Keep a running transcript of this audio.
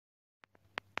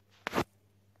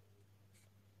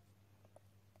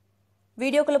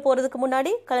வீடியோக்குள்ள போறதுக்கு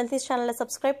முன்னாடி கலன்சிஸ் சேனலை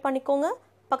சப்ஸ்கிரைப் பண்ணிக்கோங்க.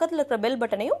 பக்கத்துல இருக்கிற பெல்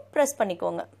பட்டனையும் பிரஸ்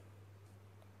பண்ணிக்கோங்க.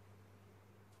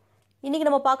 இன்னைக்கு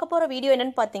நம்ம பார்க்க போற வீடியோ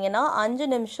என்னன்னு பாத்தீங்கன்னா 5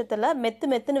 நிமிஷத்துல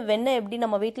மெத்துன்னு வெண்ணெய் எப்படி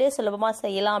நம்ம வீட்லயே சுலபமா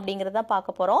செய்யலாம் அப்படிங்கறத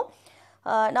பார்க்க போறோம்.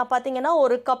 நான் பாத்தீங்கன்னா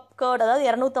ஒரு கப் கர்ட் அதாவது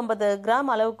 250 கிராம்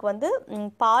அளவுக்கு வந்து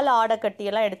பால் ஆடை கட்டி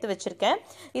எல்லாம் எடுத்து வச்சிருக்கேன்.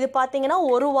 இது பாத்தீங்கன்னா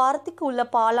ஒரு வாரத்துக்கு உள்ள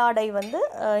பாலாடை வந்து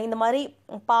இந்த மாதிரி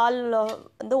பால்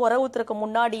வந்து உர ஊத்துறதுக்கு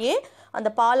முன்னாடியே அந்த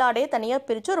பாலாடையை தனியாக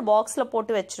பிரித்து ஒரு பாக்ஸில்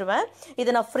போட்டு வச்சுருவேன். இதை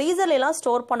நான் ஃப்ரீசர்ல எல்லாம்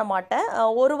ஸ்டோர் பண்ண மாட்டேன்.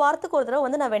 ஒரு வாரத்துக்கு ஒரு தடவை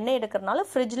வந்து நான் வெண்ணெய் எடுக்கிறதுனால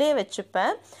ஃப்ரிட்ஜ்லேயே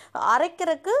வச்சுப்பேன்.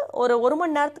 அரைக்கிறதுக்கு ஒரு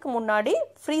மணி நேரத்துக்கு முன்னாடி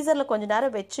ஃப்ரீசரில் கொஞ்சம்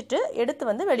நேரம் வச்சுட்டு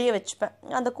எடுத்து வந்து வெளியே வச்சுப்பேன்.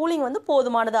 அந்த கூலிங் வந்து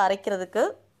போதுமானது அரைக்கிறதுக்கு.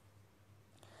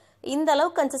 இந்த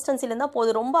அளவுக்கு கன்சிஸ்டன்சில இருந்தால்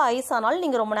போதும். ரொம்ப ஐஸ் ஆனாலும்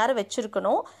நீங்கள் ரொம்ப நேரம்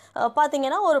வச்சுருக்கணும்.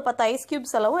 பார்த்தீங்கன்னா ஒரு 10 ஐஸ்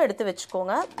கியூப்ஸ் அளவும் எடுத்து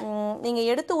வச்சுக்கோங்க. நீங்கள்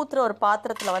எடுத்து ஊற்றுற ஒரு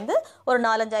பாத்திரத்தில் வந்து ஒரு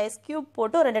 4-5 ஐஸ் கியூப்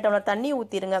போட்டு ஒரு 2 டம்ளர் தண்ணி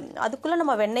ஊற்றிடுங்க. அதுக்குள்ளே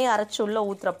நம்ம வெண்ணெயை அரைச்சி உள்ளே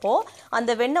ஊற்றுறப்போ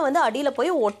அந்த வெண்ணெய் வந்து அடியில்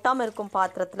போய் ஒட்டாமல் இருக்கும்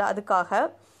பாத்திரத்தில். அதுக்காக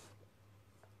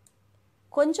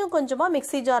கொஞ்சம் கொஞ்சமாக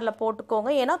மிக்சி ஜாரில்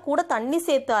போட்டுக்கோங்க. ஏன்னா கூட தண்ணி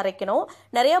சேர்த்து அரைக்கணும்.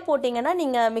 நிறையா போட்டிங்கன்னா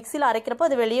நீங்கள் மிக்சியில் அரைக்கிறப்போ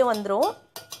அது வெளியே வந்துடும்.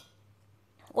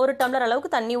 1 டம்ளர் அளவுக்கு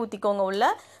தண்ணி ஊற்றிக்கோங்க. உள்ள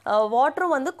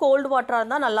வாட்டரும் வந்து கோல்டு வாட்டராக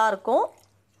இருந்தால் நல்லாயிருக்கும்.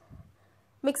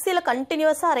 மிக்சியில்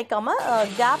கண்டினியூஸாக அரைக்காமல்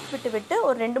கேப் விட்டு விட்டு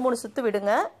ஒரு 2-3 சுற்று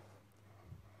விடுங்க.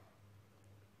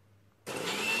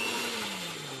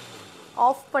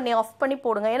 ஆஃப் பண்ணி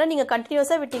போடுங்க. ஏன்னா நீங்கள்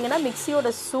கண்டினியூஸாக விட்டிங்கன்னா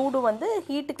மிக்சியோட சூடு வந்து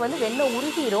ஹீட்டுக்கு வந்து வெண்ணெய்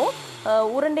உருகிரும்.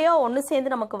 உருண்டையாக ஒன்று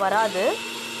சேர்ந்து நமக்கு வராது.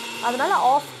 அதனால்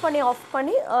ஆஃப்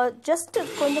பண்ணி ஜஸ்ட்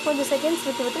கொஞ்சம் செகண்ட்ஸ்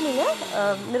விட்டு நீங்கள்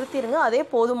நிறுத்திடுங்க. அதே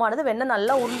போதுமானது. வெண்ணெய்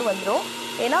நல்லா உருண்டு வந்துடும்.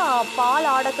 ஏன்னா பால்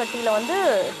ஆடை கட்டியில் வந்து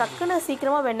டக்குன்னு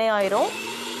சீக்கிரமாக வெண்ணெய் ஆயிரும்.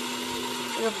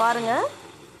 இது பாருங்கள்,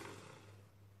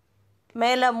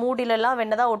 மேலே மூடிலெல்லாம்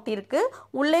வெண்ணெய் தான் ஒட்டியிருக்கு.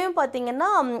 உள்ளேயும் பார்த்தீங்கன்னா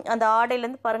அந்த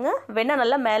ஆடையிலேருந்து பாருங்கள் வெண்ணெய்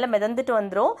நல்லா மேலே மிதந்துட்டு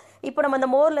வந்துடும். இப்போ நம்ம அந்த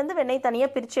மோர்லேருந்து வெண்ணெய்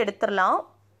தனியாக பிரித்து எடுத்துடலாம்.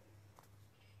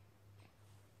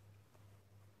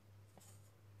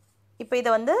 இப்போ இதை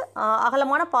வந்து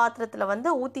அகலமான பாத்திரத்தில் வந்து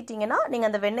ஊற்றிட்டிங்கன்னா நீங்கள்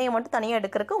அந்த வெண்ணெயை மட்டும் தனியாக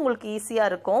எடுக்கிறதுக்கு உங்களுக்கு ஈஸியாக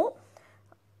இருக்கும்.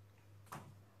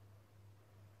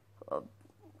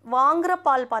 வாங்குகிற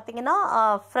பால் பார்த்தீங்கன்னா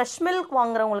ஃப்ரெஷ் மில்க்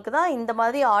வாங்குறவங்களுக்கு தான் இந்த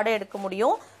மாதிரி ஆடை எடுக்க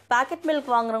முடியும். பேக்கெட் மில்க்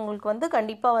வாங்குறவங்களுக்கு வந்து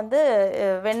கண்டிப்பாக வந்து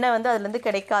வெண்ணெய் வந்து அதுலேருந்து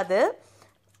கிடைக்காது.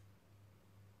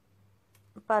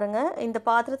 பாருங்கள், இந்த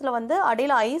பாத்திரத்தில் வந்து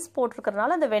அடியில் ஐஸ்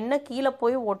போட்டிருக்கிறதுனால அந்த வெண்ணெய் கீழே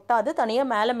போய் ஒட்டாது.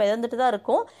 தனியாக மேலே மிதந்துட்டு தான்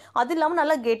இருக்கும். அது இல்லாமல்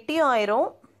நல்லா கெட்டியும் ஆயிரும்.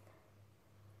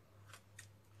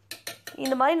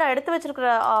 இந்த மாதிரி நான் எடுத்து வச்சிருக்கிற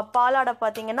பாலாடை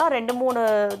பார்த்தீங்கன்னா 2-3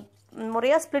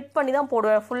 முறையாக ஸ்ப்ளிட் பண்ணி தான்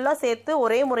போடுவேன். ஃபுல்லாக சேர்த்து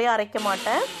ஒரே முறையாக அரைக்க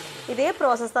மாட்டேன். இதே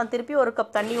ப்ராசஸ் தான். திருப்பி ஒரு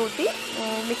கப் தண்ணி ஊற்றி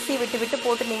மிக்ஸி விட்டு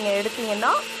போட்டு நீங்கள்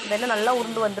எடுத்தீங்கன்னா வெண்ணெய் நல்லா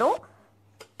உருண்டு வந்துடும்.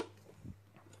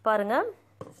 பாருங்கள்,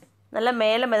 நல்லா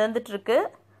மேலே மிதந்துட்டுருக்கு.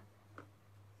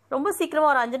 ரொம்ப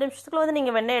சீக்கிரமாக ஒரு 5 நிமிஷத்துக்குள்ள வந்து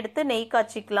நீங்கள் வெண்ணெய் எடுத்து நெய்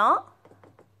காய்ச்சிக்கலாம்.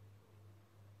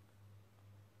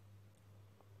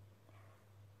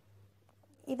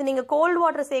 இது நீங்கள் கோல்டு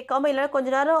வாட்டர் சேர்க்காமல் இல்லைன்னா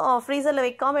கொஞ்சம் நேரம் ஃப்ரீசரில்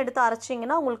வைக்காமல் எடுத்து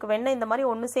அரைச்சிங்கன்னா உங்களுக்கு வெண்ணெய் இந்த மாதிரி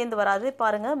ஒன்று சேர்ந்து வராது.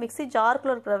 பாருங்கள், மிக்ஸி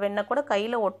ஜாருக்குள்ளே இருக்கிற வெண்ணெய் கூட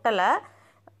கையில் ஒட்டலை.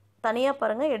 தனியாக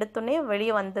பாருங்கள் எடுத்தோடனே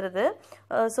வெளியே வந்துடுது.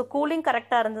 ஸோ கூலிங்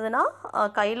கரெக்டாக இருந்ததுன்னா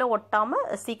கையில் ஒட்டாமல்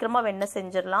சீக்கிரமாக வெண்ணெய்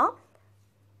செஞ்சிடலாம்.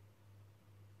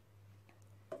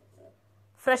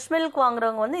 ஃப்ரெஷ் மில்க்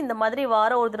வாங்குறவங்க வந்து இந்த மாதிரி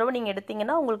வாரம் ஒரு தடவை நீங்கள்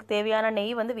எடுத்தீங்கன்னா உங்களுக்கு தேவையான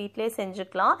நெய் வந்து வீட்டிலே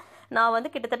செஞ்சுக்கலாம். நான் வந்து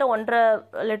கிட்டத்தட்ட 1.5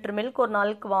 லிட்டர் மில்க் ஒரு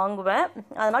நாளுக்கு வாங்குவேன்.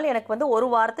 அதனால் எனக்கு வந்து ஒரு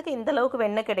வாரத்துக்கு இந்த அளவுக்கு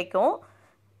வெண்ணெய் கிடைக்கும்.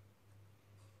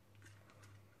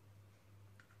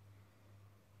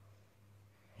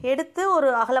 எடுத்து ஒரு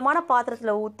அகலமான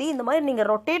பாத்திரத்தில் ஊற்றி இந்த மாதிரி நீங்கள்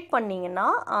ரொட்டேட் பண்ணிங்கன்னா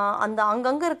அந்த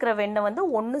அங்கங்கே இருக்கிற வெண்ணெய் வந்து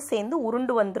ஒன்று சேர்ந்து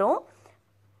உருண்டு வந்துடும்.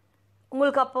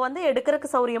 உங்களுக்கு அப்போ வந்து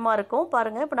எடுக்கிறதுக்கு சௌரியமாக இருக்கும்.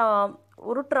 பாருங்கள், இப்போ நான்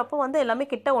உருட்டுறப்போ வந்து எல்லாமே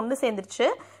கிட்ட ஒன்று சேர்ந்துருச்சு.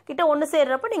 கிட்ட ஒன்று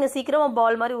சேர்றப்போ நீங்கள் சீக்கிரமாக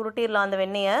பால் மாதிரி உருட்டிடலாம் அந்த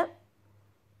வெண்ணெயை.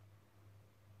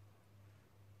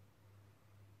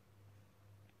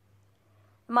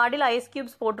 மாடியில் ஐஸ்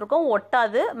கியூப்ஸ் போட்டிருக்கோம்,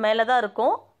 ஒட்டாது, மேலே தான்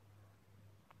இருக்கும்.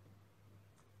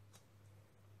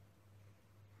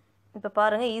 இப்போ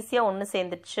பாருங்கள், ஈஸியாக ஒன்று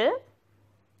சேர்ந்துருச்சு.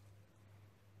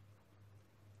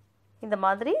 இந்த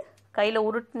மாதிரி கையில்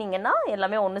உருட்டினீங்கன்னா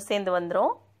எல்லாமே ஒன்று சேர்ந்து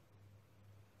வந்துடும்.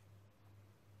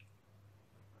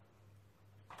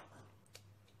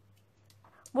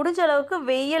 முடிஞ்ச அளவுக்கு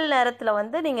வெயில் நேரத்தில்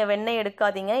வந்து நீங்கள் வெண்ணெய்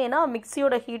எடுக்காதீங்க. ஏன்னா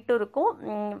மிக்சியோட ஹீட்டும் இருக்கும்.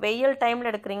 வெயில் டைமில்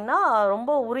எடுக்கிறீங்கன்னா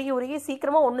ரொம்ப உருகி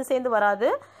சீக்கிரமாக ஒன்று சேர்ந்து வராது.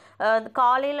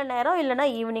 காலையில் நேரம் இல்லைன்னா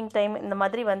ஈவினிங் டைம் இந்த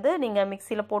மாதிரி வந்து நீங்கள்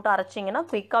மிக்சியில் போட்டு அரைச்சிங்கன்னா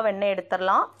குயிக்காக வெண்ணெய்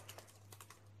எடுத்துடலாம்.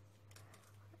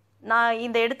 நான்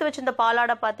இந்த எடுத்து வச்சிருந்த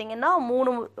பாலாடை பார்த்தீங்கன்னா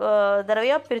 3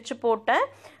 தடவையாக பிரித்து போட்டேன்.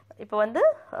 இப்போ வந்து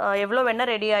எவ்வளோ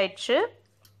வெண்ணெய் ரெடி ஆயிடுச்சு.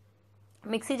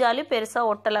 மிக்ஸி ஜார்லையும் பெருசாக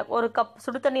ஒட்டலை. ஒரு கப்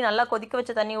சுடு தண்ணி நல்லா கொதிக்க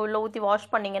வச்ச தண்ணி உள்ளே ஊற்றி வாஷ்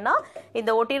பண்ணிங்கன்னா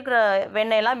இந்த ஒட்டியிருக்கிற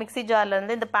வெண்ணெயெல்லாம் மிக்ஸி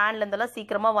ஜார்லேருந்து இந்த பேன்லேருந்தெல்லாம்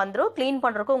சீக்கிரமாக வந்துடும். க்ளீன்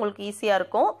பண்ணுறதுக்கும் உங்களுக்கு ஈஸியாக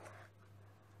இருக்கும்.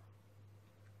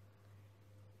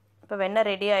 இப்போ வெண்ணெய்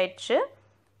ரெடி ஆயிடுச்சு.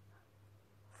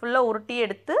 ஃபுல்லாக உருட்டி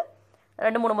எடுத்து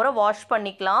 2-3 முறை வாஷ்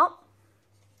பண்ணிக்கலாம்.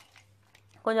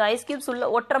 கொஞ்சம் ஐஸ் க்யூப்ஸ் உள்ள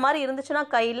ஒட்டுற மாதிரி இருந்துச்சுன்னா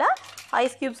கையில்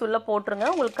ஐஸ் க்யூப்ஸ் உள்ளே போட்டுருங்க,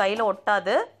 உங்களுக்கு கையில்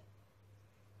ஒட்டாது.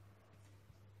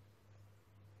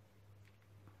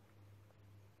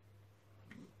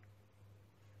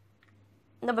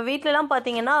 நம்ம வீட்டிலலாம்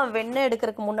பார்த்தீங்கன்னா வெண்ணெய்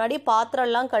எடுக்கிறதுக்கு முன்னாடி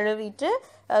பாத்திரம்லாம் கழுவிட்டு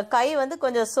கை வந்து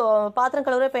கொஞ்சம் பாத்திரம்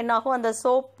கழுவுறப்ப என்னாகும், அந்த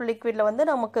சோப் லிக்விடில் வந்து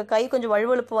நமக்கு கை கொஞ்சம்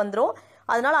வழுவழுப்பு வந்துடும்.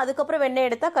 அதனால் அதுக்கப்புறம் வெண்ணெய்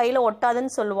எடுத்தால் கையில்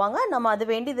ஒட்டாதுன்னு சொல்லுவாங்க. நம்ம அது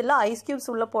வேண்டியதில்லை. ஐஸ் க்யூப்ஸ்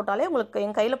உள்ளே போட்டாலே உங்களுக்கு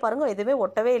என் கையில் பாருங்கள் எதுவுமே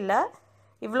ஒட்டவே இல்லை.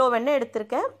 இவ்வளோ வெண்ணெய்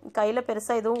எடுத்திருக்கேன், கையில்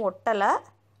பெருசாக எதுவும் ஒட்டலை.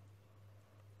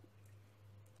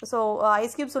 ஸோ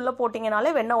ஐஸ் க்யூப்ஸ் உள்ளே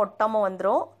போட்டிங்கனாலே வெண்ணெய் ஒட்டாமல்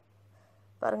வந்துடும்.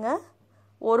 பாருங்கள்,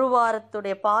 ஒரு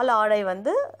வாரத்துடைய பால் ஆடை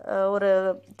வந்து ஒரு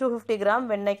 250 கிராம்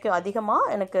வெண்ணெய்க்கு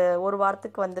அதிகமாக எனக்கு ஒரு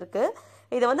வாரத்துக்கு வந்திருக்கு.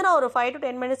 இதை வந்து நான் ஒரு 5 to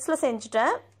 10 மினிட்ஸில்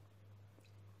செஞ்சுட்டேன்.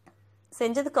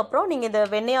 செஞ்சதுக்கப்புறம் நீங்கள் இந்த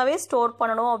வெண்ணெயாகவே ஸ்டோர்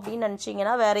பண்ணணும் அப்படின்னு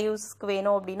நினச்சிங்கன்னா, வேறு யூஸ்க்கு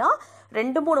வேணும் அப்படின்னா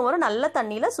 2-3 முறை நல்ல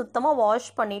தண்ணியில் சுத்தமாக வாஷ்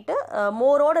பண்ணிவிட்டு,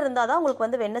 மோரோடு இருந்தால் தான் உங்களுக்கு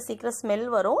வந்து வெண்ணெய் சீக்கிரம் ஸ்மெல்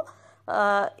வரும்.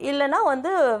 இல்லைனா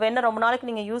வந்து வெண்ணெய் ரொம்ப நாளைக்கு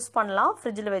நீங்கள் யூஸ் பண்ணலாம்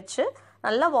ஃப்ரிட்ஜில் வச்சு.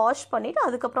 நல்லா வாஷ் பண்ணிவிட்டு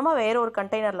அதுக்கப்புறமா வேறு ஒரு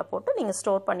கண்டெய்னரில் போட்டு நீங்கள்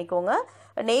ஸ்டோர் பண்ணிக்கோங்க.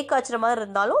 நெய் காய்ச்சுற மாதிரி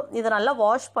இருந்தாலும் இதை நல்லா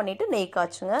வாஷ் பண்ணிவிட்டு நெய்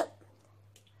காய்ச்சுங்க.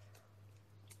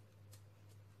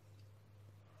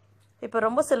 இப்போ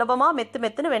ரொம்ப சுலபமாக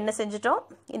மெத்துன்னு வெண்ணெய் செஞ்சுட்டோம்.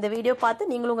 இந்த வீடியோ பார்த்து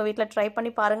நீங்களும் உங்கள் வீட்டில் ட்ரை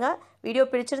பண்ணி பாருங்கள். வீடியோ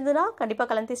பிடிச்சிருந்துன்னா கண்டிப்பாக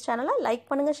கலந்தீஸ் சேனலை லைக்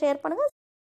பண்ணுங்கள், ஷேர் பண்ணுங்கள்,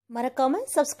 மறக்காமல்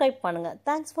சப்ஸ்கிரைப் பண்ணுங்கள்.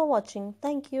 தேங்க்ஸ் ஃபார் வாட்சிங்.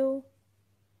 தேங்க்யூ.